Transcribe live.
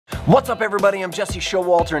What's up everybody, I'm Jesse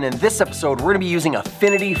Showalter, and in this episode we're going to be using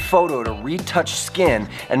Affinity Photo to retouch skin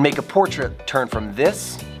and make a portrait turn from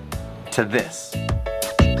this to this.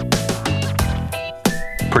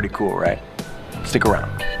 Pretty cool, right? Stick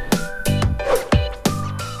around.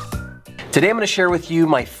 Today I'm going to share with you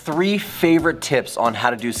my 3 favorite tips on how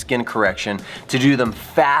to do skin correction to do them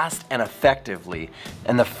fast and effectively.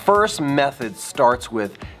 And the first method starts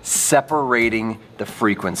with separating the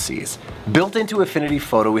frequencies. Built into Affinity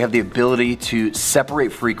Photo, we have the ability to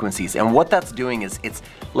separate frequencies, and what that's doing is it's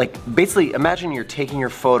like basically imagine you're taking your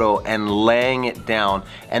photo and laying it down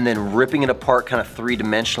and then ripping it apart kind of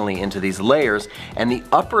 3-dimensionally into these layers, and the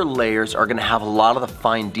upper layers are going to have a lot of the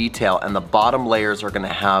fine detail and the bottom layers are going to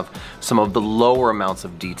have some of the lower amounts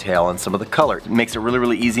of detail and some of the color. It makes it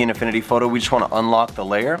really easy in Affinity Photo. We just want to unlock the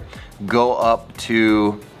layer, go up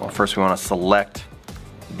to, well, first we want to select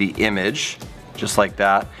the image just like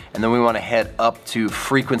that, and then we want to head up to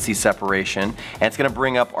frequency separation, and it's going to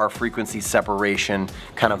bring up our frequency separation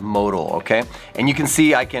kind of modal, okay? And you can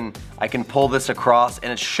see I can pull this across,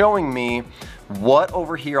 and it's showing me what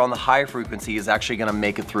over here on the high frequency is actually going to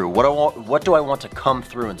make it through. What do I want to come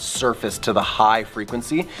through and surface to the high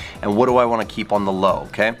frequency, and what do I want to keep on the low,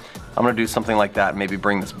 okay? I'm going to do something like that, maybe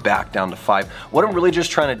bring this back down to 5. What I'm really just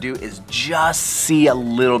trying to do is just see a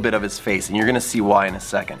little bit of his face, and you're going to see why in a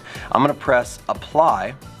second. I'm going to press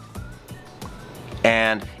apply,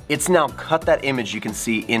 and it's now cut that image, you can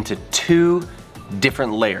see, into 2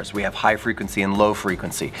 different layers. We have high frequency and low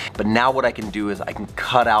frequency. But now what I can do is I can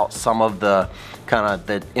cut out some of the kind of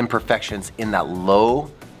the imperfections in that low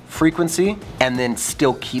frequency and then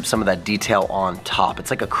still keep some of that detail on top.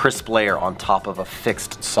 It's like a crisp layer on top of a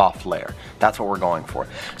fixed soft layer. That's what we're going for.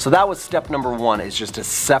 So that was step number 1, is just to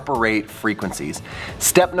separate frequencies.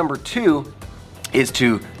 Step number 2 is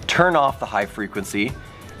to turn off the high frequency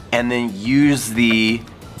and then use the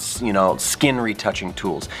skin retouching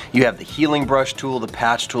tools. You have the healing brush tool, the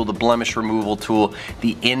patch tool, the blemish removal tool,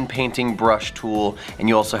 the in-painting brush tool, and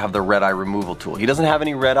you also have the red eye removal tool. He doesn't have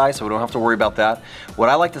any red eye, so we don't have to worry about that. What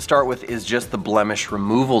I like to start with is just the blemish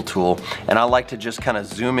removal tool, and I like to just kind of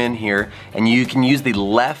zoom in here, and you can use the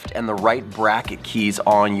left and the right bracket keys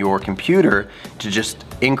on your computer to just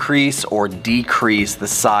increase or decrease the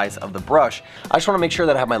size of the brush. I just want to make sure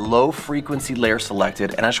that I have my low frequency layer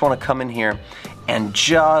selected, and I just want to come in here and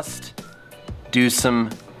just do some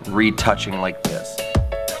retouching like this.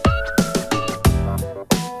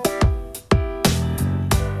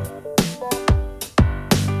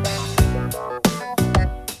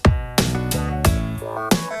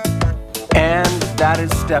 And that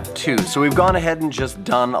is step 2. So we've gone ahead and just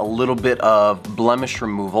done a little bit of blemish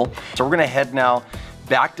removal. So we're going to head now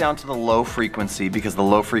back down to the low frequency, because the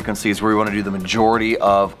low frequency is where we want to do the majority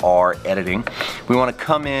of our editing. We want to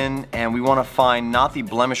come in and we want to find not the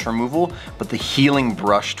blemish removal, but the healing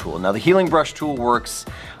brush tool. Now the healing brush tool works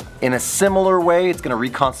in a similar way. It's going to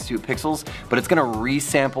reconstitute pixels, but it's going to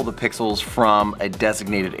resample the pixels from a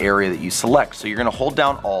designated area that you select. So you're going to hold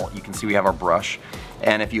down Alt. You can see we have our brush,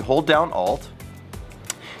 and if you hold down Alt,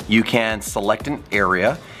 you can select an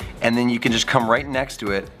area, and then you can just come right next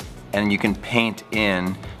to it and you can paint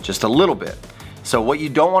in just a little bit. So what you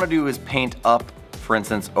don't want to do is paint up, for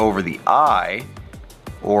instance, over the eye,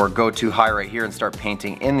 or go too high right here and start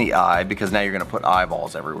painting in the eye, because now you're going to put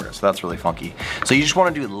eyeballs everywhere. So that's really funky. So you just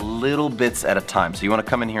want to do little bits at a time. So you want to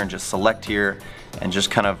come in here and just select here and just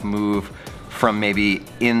kind of move from maybe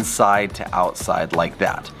inside to outside like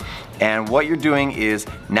that. And what you're doing is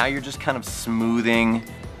now you're just kind of smoothing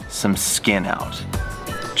some skin out,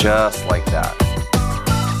 just like that.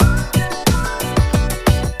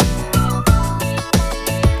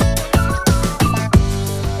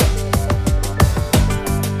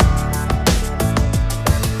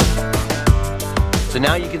 So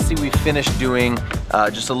now you can see we finished doing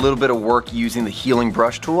just a little bit of work using the healing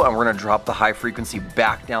brush tool, and we're going to drop the high frequency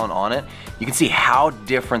back down on it. You can see how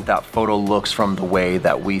different that photo looks from the way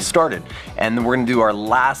that we started. And then we're going to do our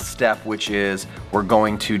last step, which is we're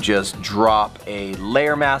going to just drop a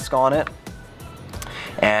layer mask on it.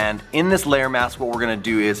 And in this layer mask, what we're going to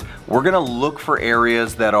do is we're going to look for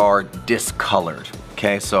areas that are discolored.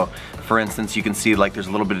 Okay, so for instance, you can see like there's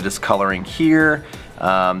a little bit of discoloring here.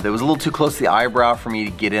 There was a little too close to the eyebrow for me to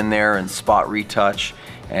get in there and spot retouch.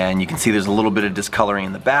 And you can see there's a little bit of discoloring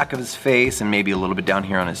in the back of his face and maybe a little bit down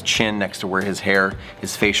here on his chin next to where his hair,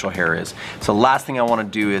 his facial hair is. So last thing I want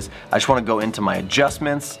to do is I just want to go into my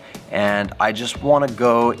adjustments, and I just want to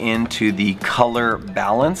go into the color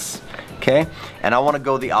balance. Okay, and I want to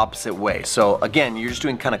go the opposite way. So again, you're just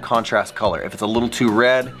doing kind of contrast color. If it's a little too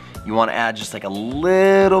red, You want to add just like a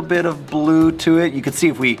little bit of blue to it. You can see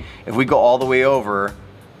if we go all the way over,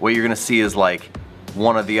 what you're gonna see is like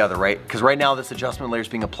one or the other, right? Because right now this adjustment layer is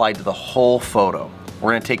being applied to the whole photo.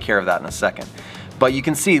 We're gonna take care of that in a second. But you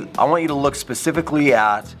can see, I want you to look specifically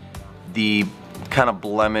at the kind of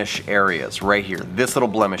blemish areas right here, this little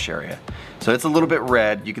blemish area. So it's a little bit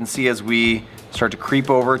red. You can see as we start to creep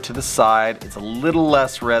over to the side, it's a little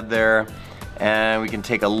less red there, and we can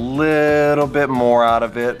take a little bit more out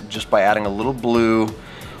of it just by adding a little blue,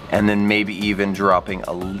 and then maybe even dropping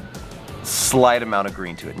a slight amount of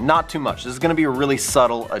green to it. Not too much. This is gonna be a really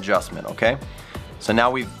subtle adjustment, okay? So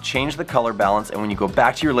now we've changed the color balance, and when you go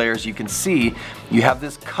back to your layers, you can see you have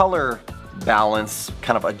this color balance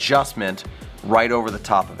kind of adjustment right over the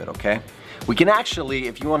top of it, okay? We can actually,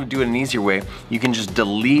 if you want to do it an easier way, you can just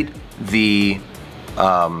delete the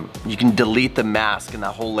mask in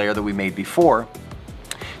that whole layer that we made before.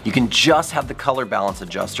 You can just have the color balance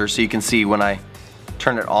adjuster, so you can see when I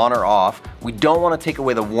turn it on or off, we don't want to take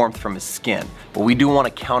away the warmth from his skin, but we do want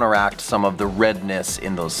to counteract some of the redness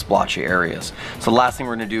in those splotchy areas. So the last thing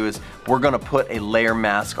we're going to do is we're going to put a layer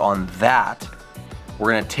mask on that.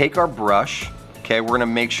 We're going to take our brush, okay, we're going to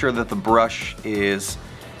make sure that the brush is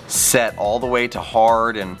set all the way to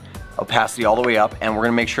hard and opacity all the way up, and we're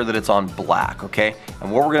going to make sure that it's on black, okay?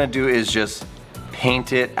 And what we're going to do is just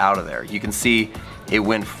paint it out of there. You can see it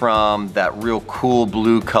went from that real cool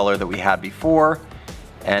blue color that we had before,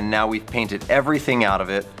 and now we've painted everything out of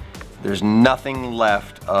it. There's nothing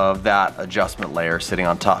left of that adjustment layer sitting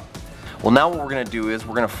on top. Well, now what we're gonna do is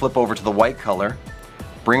we're gonna flip over to the white color,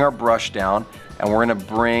 bring our brush down, and we're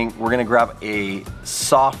gonna grab a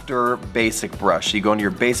softer basic brush. So you go into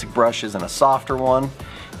your basic brushes and a softer one,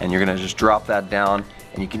 and you're gonna just drop that down,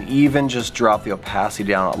 and you can even just drop the opacity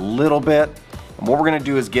down a little bit. And what we're gonna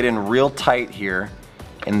do is get in real tight here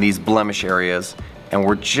in these blemish areas, and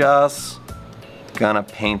we're just gonna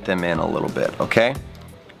paint them in a little bit, okay?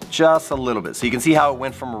 Just a little bit. So you can see how it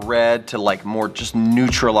went from red to like more just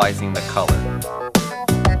neutralizing the color.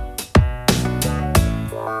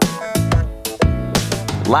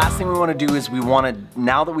 Last thing we want to do is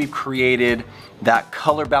now that we've created that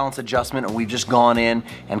color balance adjustment and we've just gone in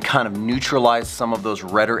and kind of neutralized some of those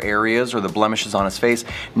redder areas or the blemishes on his face,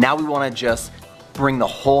 now we want to just bring the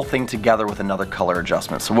whole thing together with another color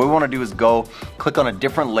adjustment. So what we want to do is go click on a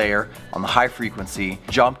different layer on the high frequency,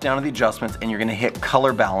 jump down to the adjustments, and you're going to hit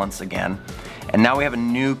color balance again. And now we have a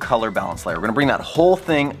new color balance layer. We're going to bring that whole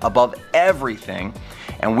thing above everything,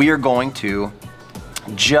 and we are going to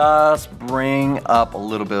just bring up a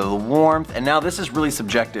little bit of the warmth. And now this is really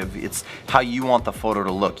subjective. It's how you want the photo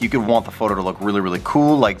to look. You could want the photo to look really, really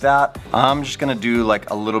cool like that. I'm just gonna do like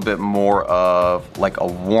a little bit more of like a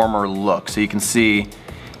warmer look. So you can see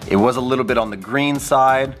it was a little bit on the green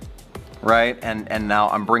side, right? And now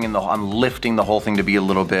I'm lifting the whole thing to be a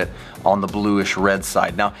little bit on the bluish red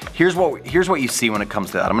side. Now, here's what you see when it comes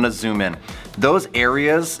to that. I'm gonna zoom in. Those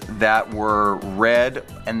areas that were red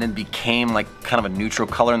and then became like kind of a neutral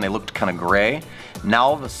color and they looked kind of gray, now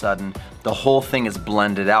all of a sudden, the whole thing is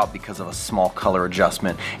blended out because of a small color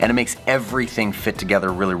adjustment, and it makes everything fit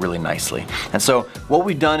together really, really nicely. And so what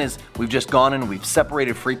we've done is we've just gone in and we've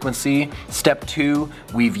separated frequency. Step 2,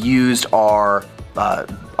 we've used our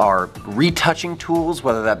retouching tools,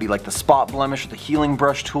 whether that be like the spot blemish or the healing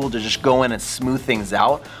brush tool, to just go in and smooth things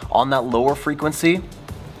out on that lower frequency.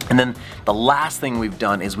 And then the last thing we've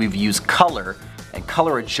done is we've used color and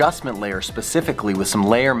color adjustment layer specifically with some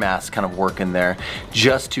layer mask kind of work in there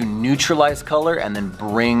just to neutralize color and then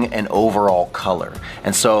bring an overall color.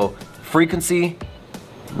 And so frequency,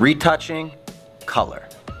 retouching, color.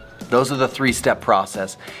 Those are the 3-step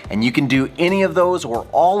process, and you can do any of those or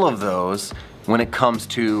all of those when it comes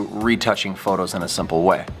to retouching photos in a simple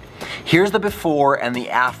way. Here's the before and the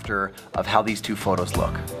after of how these two photos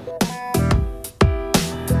look.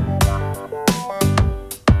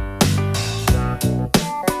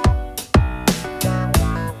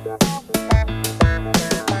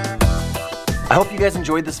 I hope you guys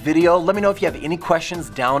enjoyed this video. Let me know if you have any questions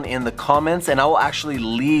down in the comments, and I will actually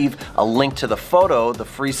leave a link to the photo, the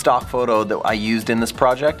free stock photo that I used in this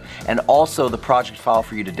project, and also the project file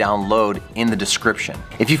for you to download in the description.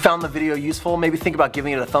 If you found the video useful, maybe think about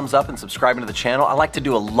giving it a thumbs up and subscribing to the channel. I like to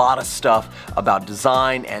do a lot of stuff about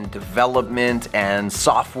design and development and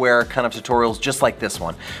software kind of tutorials just like this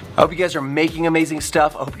one. I hope you guys are making amazing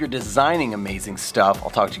stuff. I hope you're designing amazing stuff. I'll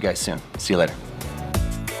talk to you guys soon. See you later.